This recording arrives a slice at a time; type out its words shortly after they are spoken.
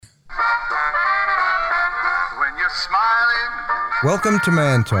Welcome to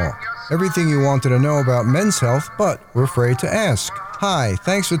Man Talk. Everything you wanted to know about men's health, but were afraid to ask. Hi,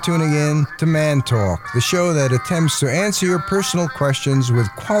 thanks for tuning in to Man Talk, the show that attempts to answer your personal questions with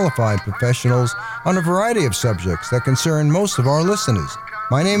qualified professionals on a variety of subjects that concern most of our listeners.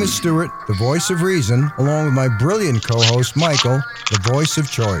 My name is Stuart, the voice of reason, along with my brilliant co-host Michael, the voice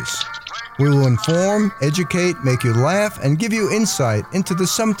of choice. We will inform, educate, make you laugh, and give you insight into the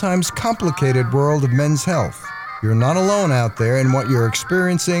sometimes complicated world of men's health. You're not alone out there in what you're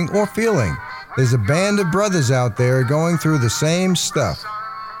experiencing or feeling. There's a band of brothers out there going through the same stuff.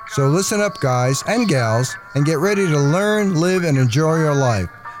 So listen up, guys and gals, and get ready to learn, live, and enjoy your life.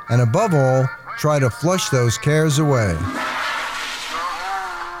 And above all, try to flush those cares away.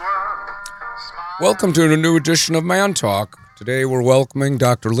 Welcome to a new edition of Man Talk. Today we're welcoming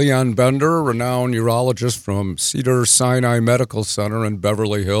Dr. Leon Bender, a renowned urologist from Cedars-Sinai Medical Center in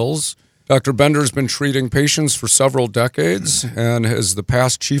Beverly Hills. Dr. Bender has been treating patients for several decades and is the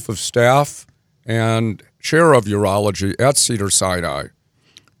past chief of staff and chair of urology at Cedars-Sinai.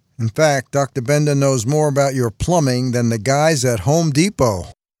 In fact, Dr. Bender knows more about your plumbing than the guys at Home Depot.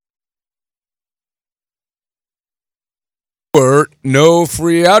 No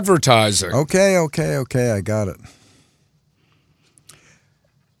free advertising. Okay, I got it.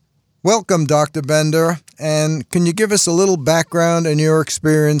 Welcome, Dr. Bender, and can you give us a little background and your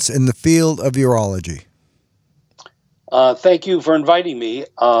experience in the field of urology? Thank you for inviting me.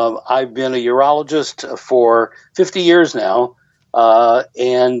 I've been a urologist for 50 years now,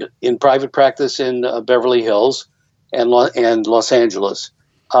 and in private practice in Beverly Hills and Los Angeles.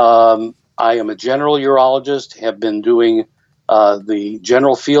 I am a general urologist, have been doing the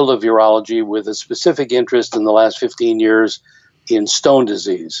general field of urology with a specific interest in the last 15 years in stone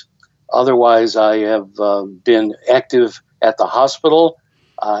disease. Otherwise, I have been active at the hospital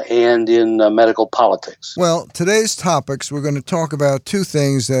and in medical politics. Well, today's topics, we're going to talk about two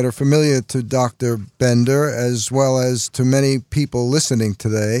things that are familiar to Dr. Bender as well as to many people listening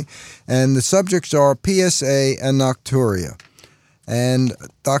today. And the subjects are PSA and Nocturia. And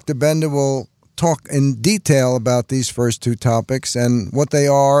Dr. Bender will talk in detail about these first two topics and what they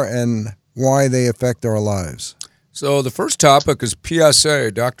are and why they affect our lives. So the first topic is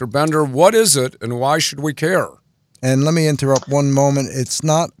PSA. Dr. Bender, what is it and why should we care? And let me interrupt one moment. It's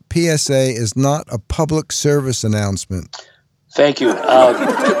not, PSA is not a public service announcement. Thank you.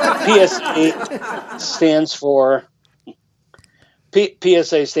 PSA stands for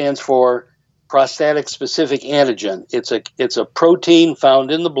prostatic specific antigen. It's a protein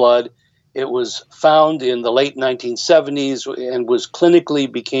found in the blood. It was found in the late 1970s and was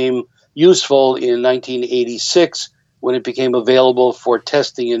became useful in 1986 when it became available for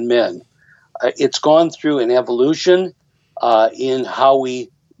testing in men. It's gone through an evolution in how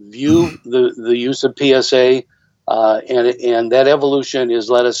we view the use of PSA, and that evolution has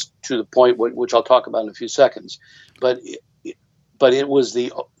led us to the point which I'll talk about in a few seconds. But it was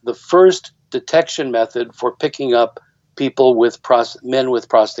the first detection method for picking up people with men with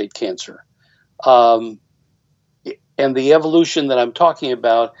prostate cancer, and the evolution that I'm talking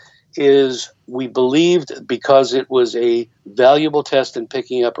about is we believed because it was a valuable test in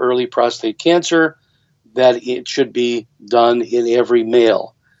picking up early prostate cancer that it should be done in every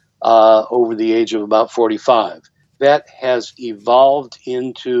male over the age of about 45. That has evolved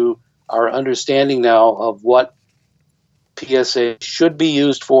into our understanding now of what PSA should be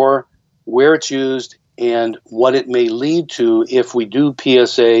used for, where it's used, and what it may lead to if we do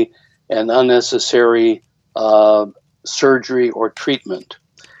PSA and unnecessary surgery or treatment.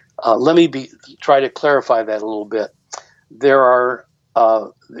 Let me try to clarify that a little bit. There's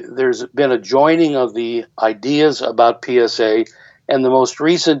been a joining of the ideas about PSA, and the most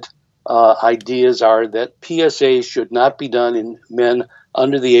recent ideas are that PSA should not be done in men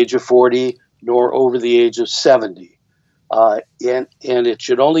under the age of 40 nor over the age of 70. And it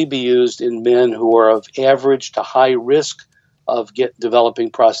should only be used in men who are of average to high risk of developing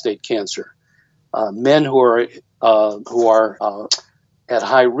prostate cancer. Men who are at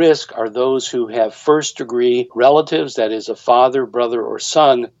high risk are those who have first-degree relatives, that is a father, brother, or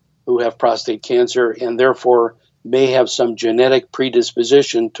son, who have prostate cancer and therefore may have some genetic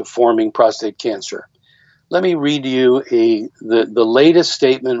predisposition to forming prostate cancer. Let me read you the latest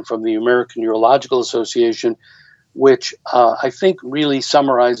statement from the American Urological Association, which I think really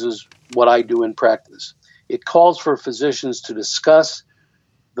summarizes what I do in practice. It calls for physicians to discuss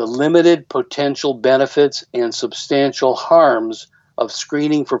the limited potential benefits and substantial harms of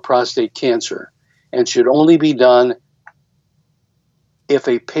screening for prostate cancer, and should only be done if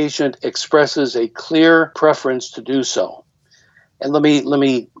a patient expresses a clear preference to do so. And let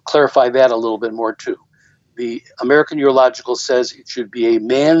me clarify that a little bit more too. the American Urological says it should be a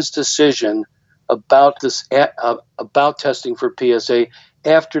man's decision about this, about testing for PSA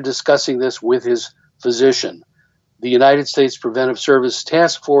after discussing this with his physician. The United States Preventive Service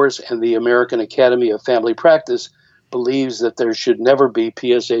Task Force and the American Academy of Family Practice believes that there should never be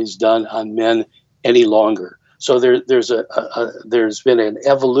PSAs done on men any longer. So there's been an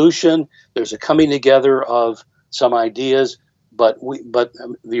evolution. There's a coming together of some ideas, but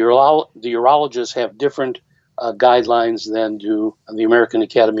the urologists have different guidelines than do the American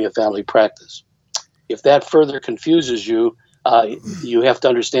Academy of Family Practice. If that further confuses you, you have to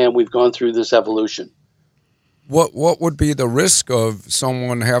understand we've gone through this evolution. What would be the risk of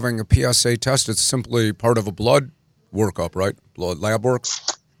someone having a PSA test? It's simply part of a blood workup, right? Blood lab work.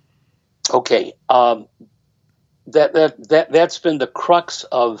 Okay, that's been the crux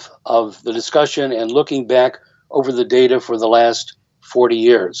of the discussion and looking back over the data for the last 40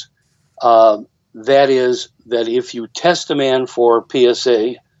 years. That is that if you test a man for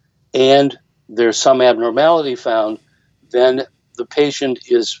PSA and there's some abnormality found, then the patient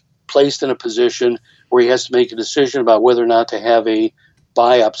is placed in a position where he has to make a decision about whether or not to have a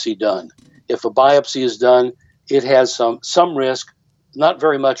biopsy done. If a biopsy is done, it has some risk, not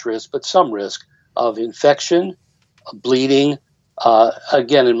very much risk, but some risk of infection, bleeding.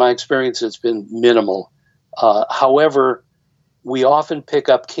 Again, in my experience, it's been minimal. However, we often pick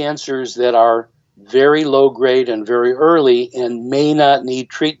up cancers that are very low grade and very early and may not need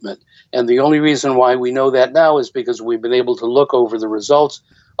treatment. And the only reason why we know that now is because we've been able to look over the results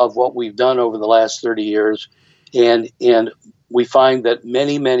of what we've done over the last 30 years. And we find that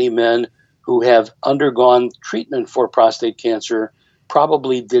many, many men who have undergone treatment for prostate cancer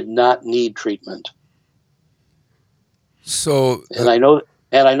probably did not need treatment. So, and I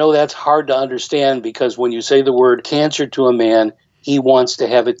know that's hard to understand because when you say the word cancer to a man, he wants to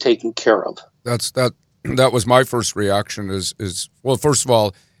have it taken care of. That was my first reaction is well, first of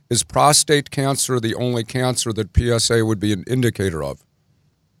all, is prostate cancer the only cancer that PSA would be an indicator of?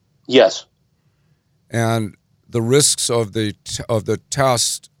 Yes. And the risks of the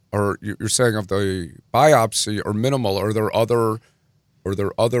test, or you're saying of the biopsy, are minimal. Are there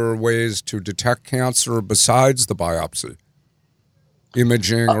other ways to detect cancer besides the biopsy,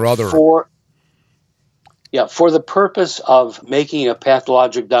 imaging or other? For the purpose of making a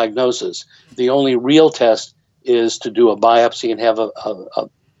pathologic diagnosis, the only real test is to do a biopsy and have a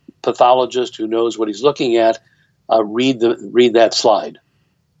pathologist who knows what he's looking at read that slide.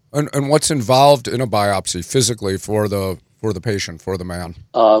 And what's involved in a biopsy physically for the patient, for the man?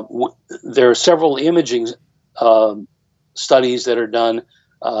 There are several imaging studies that are done.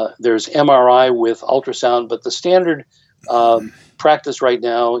 There's MRI with ultrasound, but the standard practice right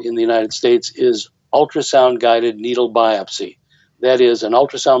now in the United States is ultrasound-guided needle biopsy. That is, an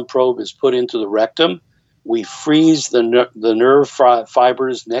ultrasound probe is put into the rectum. We freeze the nerve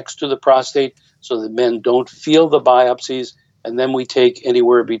fibers next to the prostate so that men don't feel the biopsies, and then we take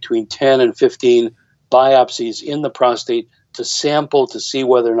anywhere between 10 and 15 biopsies in the prostate to sample to see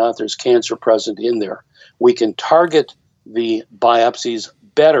whether or not there's cancer present in there. We can target the biopsies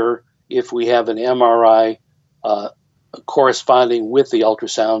better if we have an MRI corresponding with the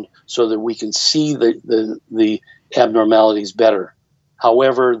ultrasound so that we can see the abnormalities better.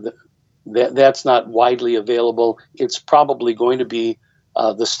 However, that's not widely available. It's probably going to be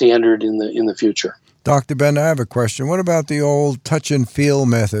the standard in the future. Dr. Bender, I have a question. What about the old touch and feel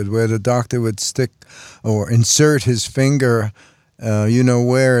method where the doctor would stick or insert his finger,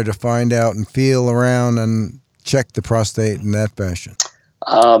 where to find out and feel around and check the prostate in that fashion?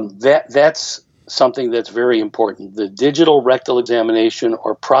 That's something that's very important. The digital rectal examination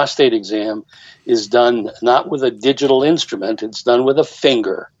or prostate exam is done not with a digital instrument. It's done with a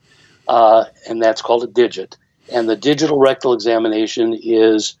finger, and that's called a digit. And the digital rectal examination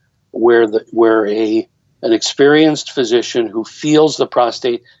is where an experienced physician who feels the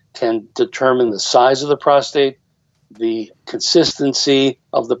prostate can determine the size of the prostate, the consistency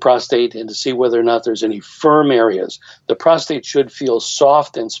of the prostate, and to see whether or not there's any firm areas. The prostate should feel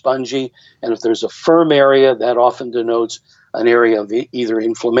soft and spongy, and if there's a firm area, that often denotes an area of either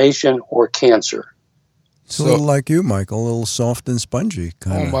inflammation or cancer. It's a little like you, Michael, a little soft and spongy.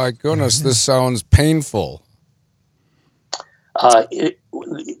 Kind of. Oh, my goodness, this sounds painful.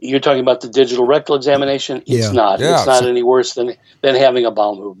 You're talking about the digital rectal examination? It's not. Yeah, it's not any worse than having a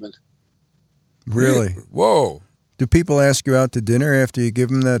bowel movement. Really? Whoa. Do people ask you out to dinner after you give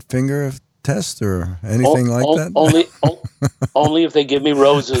them that finger test or anything like that? Only if they give me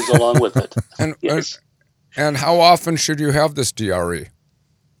roses along with it. Yes. And how often should you have this DRE?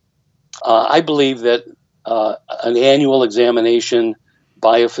 I believe that an annual examination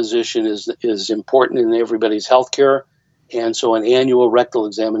by a physician is important in everybody's healthcare, and so an annual rectal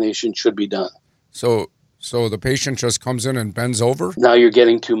examination should be done. So the patient just comes in and bends over? Now you're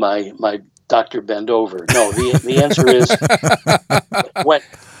getting to my Dr. Bend Over. No, the answer is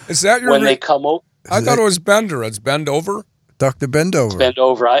is that your when they come over. I thought it was Bender. It's Bend Over? Dr. Bend Over. Bend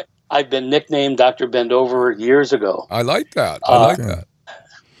Over. I've been nicknamed Dr. Bend Over years ago. I like that. I like that.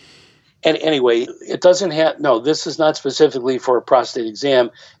 And anyway, it doesn't have, no, this is not specifically for a prostate exam.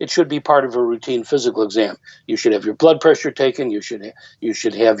 It should be part of a routine physical exam. You should have your blood pressure taken. You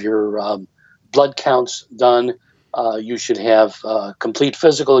should have your blood counts done. You should have a complete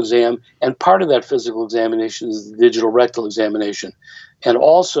physical exam. And part of that physical examination is the digital rectal examination. And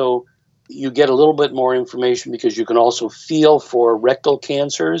also, you get a little bit more information because you can also feel for rectal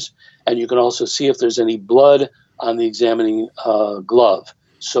cancers, and you can also see if there's any blood on the examining glove.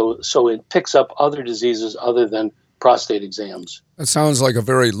 So it picks up other diseases other than prostate exams. That sounds like a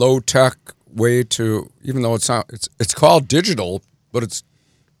very low-tech way to, even though it's called digital, but it's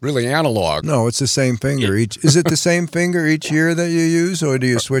really analog. No, it's the same finger. Is it the same finger each year that you use, or do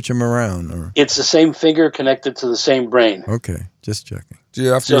you switch them around? Or? It's the same finger connected to the same brain. Okay, just checking. Do you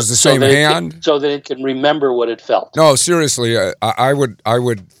have to use the same hand? So that it can remember what it felt. No, seriously, I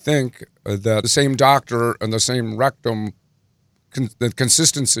would think that the same doctor and the same rectum, the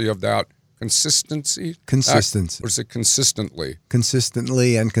consistency of that, consistency? Or is it consistently?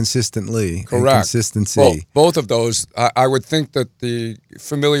 Consistently and consistently. Correct. And consistency. Both of those, I would think that the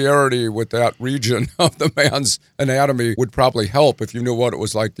familiarity with that region of the man's anatomy would probably help if you knew what it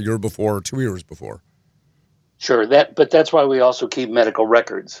was like the year before or 2 years before. Sure, but that's why we also keep medical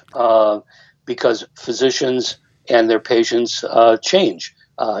records, because physicians and their patients change.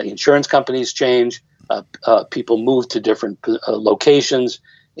 Insurance companies change. People move to different locations,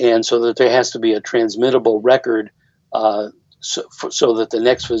 and so that there has to be a transmittable record so that the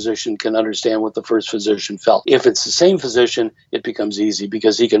next physician can understand what the first physician felt. If it's the same physician, it becomes easy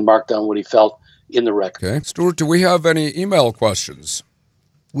because he can mark down what he felt in the record. Okay. Stuart, do we have any email questions?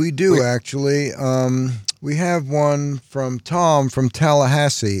 We do, actually. We have one from Tom from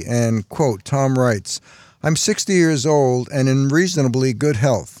Tallahassee, and, quote, Tom writes, I'm 60 years old and in reasonably good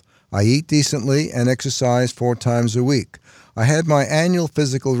health. I eat decently and exercise 4 times a week. I had my annual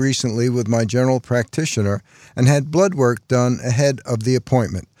physical recently with my general practitioner and had blood work done ahead of the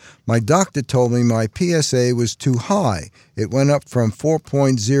appointment. My doctor told me my PSA was too high. It went up from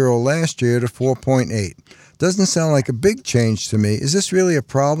 4.0 last year to 4.8. Doesn't sound like a big change to me. Is this really a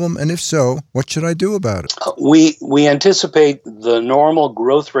problem? And if so, what should I do about it? We anticipate the normal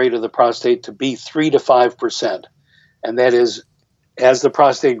growth rate of the prostate to be 3 to 5%. And that is, as the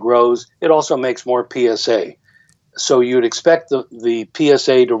prostate grows, it also makes more PSA. So you'd expect the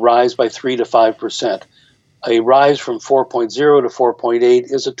PSA to rise by 3 to 5%. A rise from 4.0 to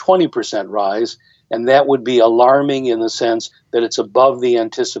 4.8 is a 20% rise, and that would be alarming in the sense that it's above the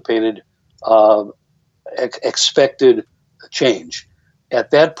anticipated expected change.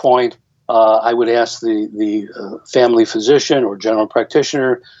 At that point, I would ask the family physician or general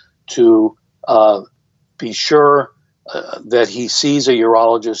practitioner to be sure that he sees a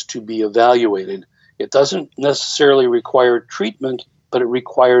urologist to be evaluated. It doesn't necessarily require treatment, but it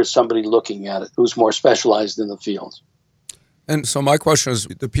requires somebody looking at it who's more specialized in the field. And so my question is,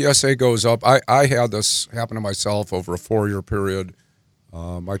 the PSA goes up. I had this happen to myself over a 4-year period.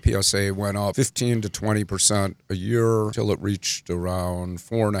 My PSA went up 15 to 20% a year until it reached around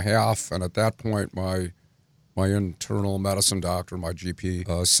 4.5. And at that point, my internal medicine doctor, my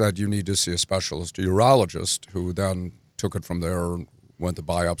GP, said, you need to see a specialist, a urologist, who then took it from there and went the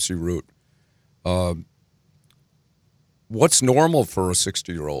biopsy route. What's normal for a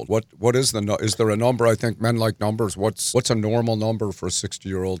 60-year-old? What is is there a number? I think men like numbers. What's a normal number for a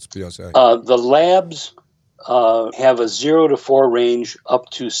 60-year-old's PSA? The labs have a 0 to 4 range up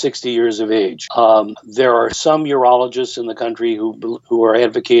to 60 years of age. There are some urologists in the country who are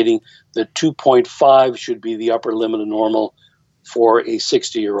advocating that 2.5 should be the upper limit of normal for a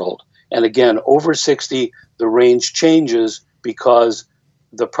 60-year-old. And again, over 60, the range changes because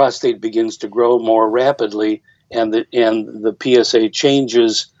the prostate begins to grow more rapidly, and the PSA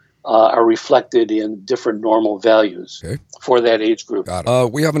changes are reflected in different normal values for that age group. Got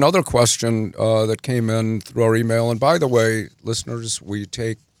it. We have another question that came in through our email. And by the way, listeners, we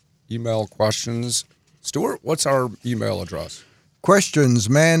take email questions. Stuart, what's our email address? Questions,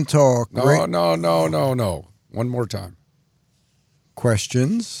 man talk. No. One more time.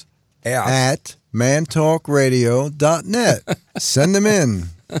 Questions at mantalkradio.net. Send them in.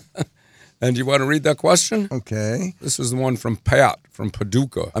 And you want to read that question? Okay. This is the one from Pat from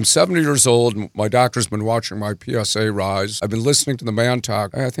Paducah. I'm 70 years old. My doctor's been watching my PSA rise. I've been listening to the Man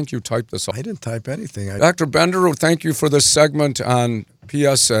Talk. I think you typed this up. I didn't type anything. Dr. Bender, thank you for this segment on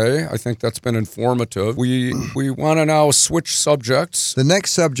PSA. I think that's been informative. We want to now switch subjects. The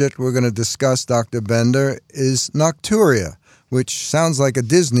next subject we're going to discuss, Dr. Bender, is Nocturia, which sounds like a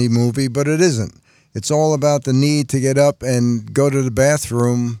Disney movie, but it isn't. It's all about the need to get up and go to the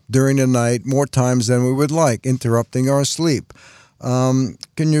bathroom during the night more times than we would like, interrupting our sleep. Can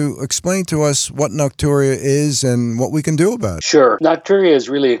you explain to us what Nocturia is and what we can do about it? Sure. Nocturia is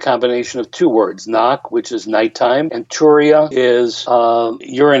really a combination of two words, knock, which is nighttime, and turia is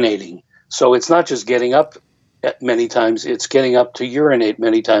urinating. So it's not just getting up many times, it's getting up to urinate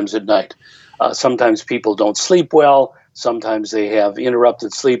many times at night. Sometimes people don't sleep well. Sometimes they have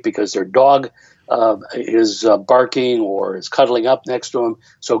interrupted sleep because their dog is barking or is cuddling up next to them.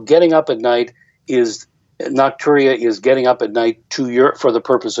 So getting up at night Nocturia is getting up at night for the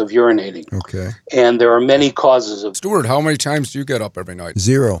purpose of urinating. Okay. And there are many causes of... Stuart, how many times do you get up every night?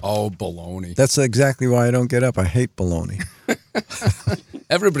 0. Oh, baloney. That's exactly why I don't get up. I hate baloney.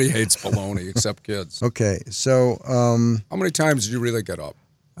 Everybody hates baloney except kids. Okay, so... how many times do you really get up?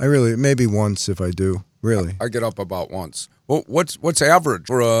 Maybe once if I do, really. I get up about once. Well, what's average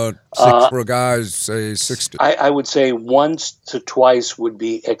for a guy, say, 60? I would say once to twice would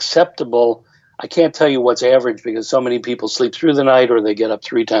be acceptable. I can't tell you what's average because so many people sleep through the night or they get up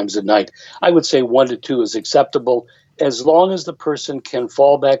 3 times a night. I would say 1 to 2 is acceptable as long as the person can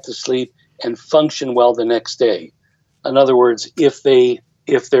fall back to sleep and function well the next day. In other words, if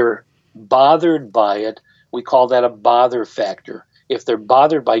they're bothered by it, we call that a bother factor. If they're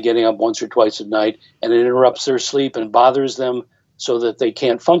bothered by getting up once or twice at night and it interrupts their sleep and bothers them so that they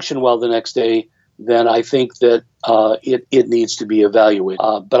can't function well the next day, then I think that it needs to be evaluated.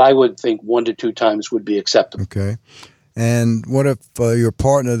 But I would think 1 to 2 times would be acceptable. Okay. And what if your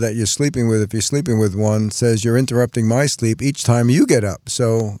partner that you're sleeping with, if you're sleeping with one, says you're interrupting my sleep each time you get up?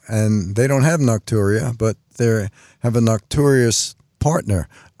 So, and they don't have Nocturia, but they have a Nocturious partner.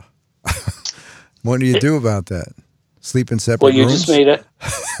 What do you do about that? Sleep in separate rooms? Well, you just made it.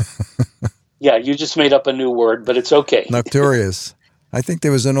 Yeah, you just made up a new word, but it's okay. Nocturious. I think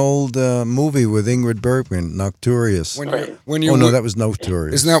there was an old movie with Ingrid Bergman, Nocturious. No, that was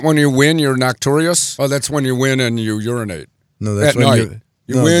Nocturious. Isn't that when you win, you're Nocturious? Oh, that's when you win and you urinate. No, that's at when night.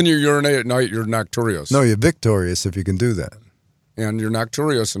 You win, you urinate at night, you're Nocturious. No, you're victorious if you can do that. And you're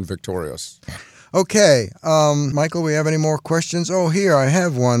Nocturious and victorious. Okay. Michael, we have any more questions? Oh, here, I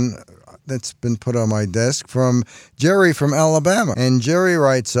have one that's been put on my desk from Jerry from Alabama. And Jerry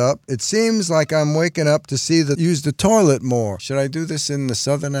writes up, it seems like I'm waking up to use the toilet more. Should I do this in the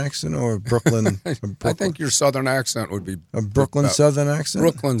Southern accent or Brooklyn? I think your Southern accent would be... A Brooklyn Southern accent?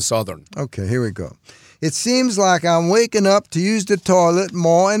 Brooklyn Southern. Okay, here we go. It seems like I'm waking up to use the toilet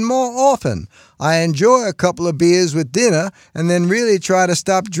more and more often. I enjoy a couple of beers with dinner and then really try to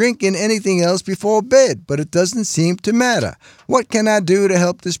stop drinking anything else before bed, but it doesn't seem to matter. What can I do to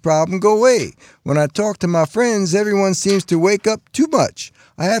help this problem go away? When I talk to my friends, everyone seems to wake up too much.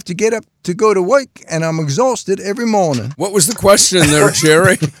 I have to get up to go to work, and I'm exhausted every morning. What was the question there,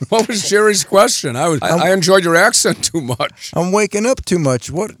 Jerry? What was Jerry's question? I enjoyed your accent too much. I'm waking up too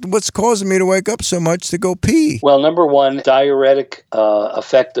much. What's causing me to wake up so much to go pee? Well, number one, diuretic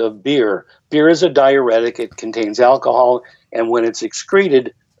effect of beer. Beer is a diuretic. It contains alcohol, and when it's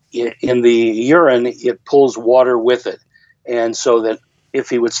excreted in the urine, it pulls water with it. And so that if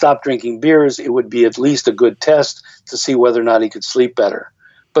he would stop drinking beers, it would be at least a good test to see whether or not he could sleep better.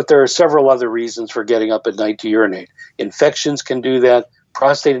 But there are several other reasons for getting up at night to urinate. Infections can do that,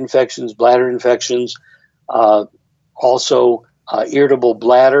 prostate infections, bladder infections, also irritable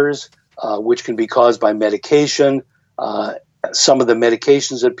bladders, which can be caused by medication. Some of the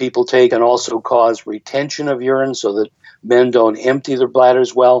medications that people take can also cause retention of urine so that men don't empty their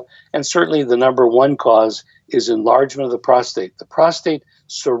bladders well. And certainly the number one cause is enlargement of the prostate. The prostate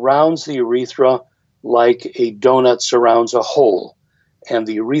surrounds the urethra like a donut surrounds a hole. And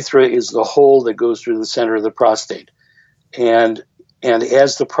the urethra is the hole that goes through the center of the prostate. And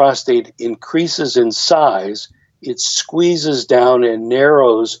as the prostate increases in size, it squeezes down and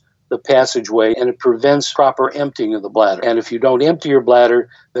narrows the passageway, and it prevents proper emptying of the bladder. And if you don't empty your bladder,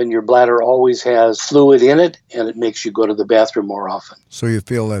 then your bladder always has fluid in it, and it makes you go to the bathroom more often. So you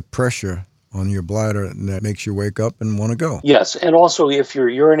feel that pressure on your bladder, and that makes you wake up and want to go. Yes, and also if you're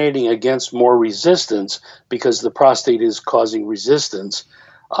urinating against more resistance, because the prostate is causing resistance,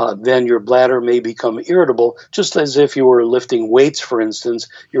 then your bladder may become irritable, just as if you were lifting weights, for instance.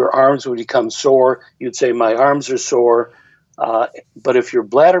 Your arms would become sore. You'd say, my arms are sore. But if your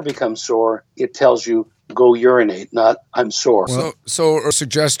bladder becomes sore, it tells you go urinate, not I'm sore. So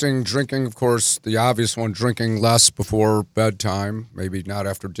suggesting drinking, of course, the obvious one, drinking less before bedtime, maybe not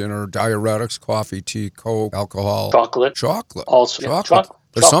after dinner, diuretics, coffee, tea, Coke, alcohol. Chocolate. Also. Chocolate. Yeah,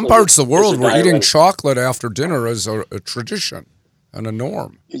 There's some parts of the world where eating diuretic. chocolate after dinner is a tradition and a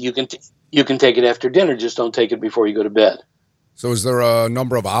norm. You can take it after dinner, just don't take it before you go to bed. So is there a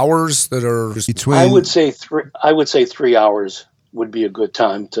number of hours that are just Between I would say 3 hours would be a good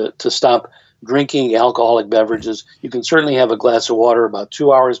time to stop drinking alcoholic beverages. You can certainly have a glass of water about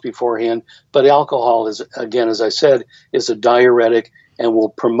 2 hours beforehand, but alcohol is, again, as I said, is a diuretic and will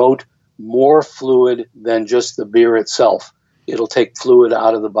promote more fluid than just the beer itself. It'll take fluid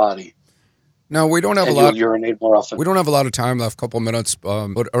out of the body. Now we don't have and a lot. You'll urinate more often. We don't have a lot of time left. Couple minutes.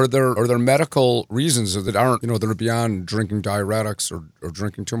 But are there medical reasons that aren't that are beyond drinking diuretics or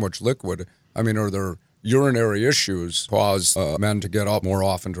drinking too much liquid? I mean, are there urinary issues cause men to get up more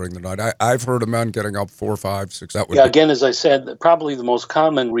often during the night? I've heard of men getting up 4, 5, 6. That would again, as I said, probably the most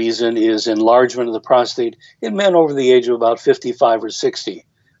common reason is enlargement of the prostate in men over the age of about 55 or 60.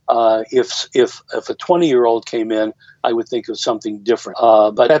 If a 20-year-old came in, I would think of something different.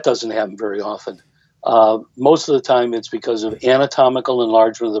 But that doesn't happen very often. Most of the time, it's because of anatomical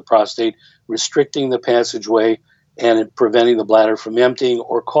enlargement of the prostate, restricting the passageway and preventing the bladder from emptying,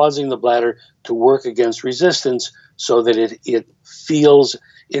 or causing the bladder to work against resistance so that it feels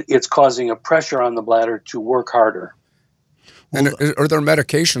it's causing a pressure on the bladder to work harder. And are there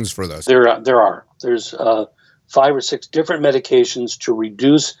medications for this? There are. There's 5 or 6 different medications to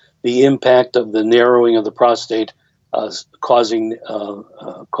reduce the impact of the narrowing of the prostate, causing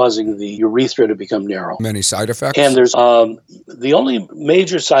the urethra to become narrow. Many side effects? And there's the only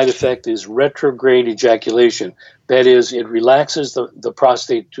major side effect is retrograde ejaculation. That is, it relaxes the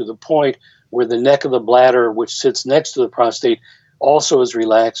prostate to the point where the neck of the bladder, which sits next to the prostate, also is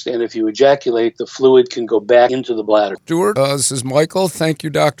relaxed, and if you ejaculate, the fluid can go back into the bladder. Stuart, this is Michael. Thank you,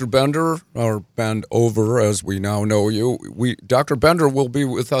 Dr. Bender, or Bend Over, as we now know you. Dr. Bender will be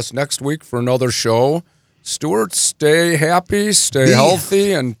with us next week for another show. Stuart, stay happy, stay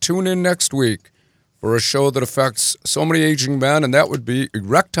healthy, and tune in next week for a show that affects so many aging men, and that would be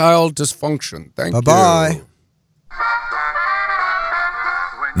erectile dysfunction. Thank you. Bye-bye.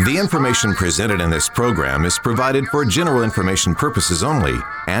 The information presented in this program is provided for general information purposes only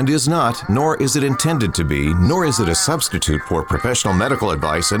and is not, nor is it intended to be, nor is it a substitute for professional medical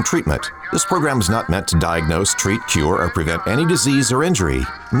advice and treatment. This program is not meant to diagnose, treat, cure, or prevent any disease or injury.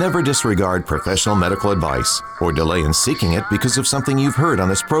 Never disregard professional medical advice or delay in seeking it because of something you've heard on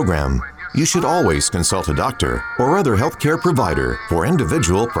this program. You should always consult a doctor or other healthcare provider for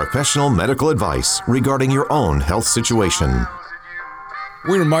individual professional medical advice regarding your own health situation.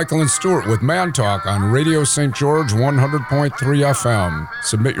 We're Michael and Stuart with Man Talk on Radio St. George 100.3 FM.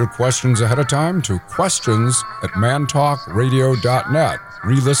 Submit your questions ahead of time to questions@mantalkradio.net.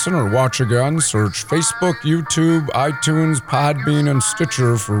 Re-listen or watch again, search Facebook, YouTube, iTunes, Podbean, and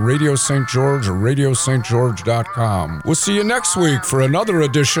Stitcher for Radio St. George or radiostgeorge.com. We'll see you next week for another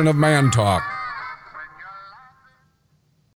edition of Man Talk.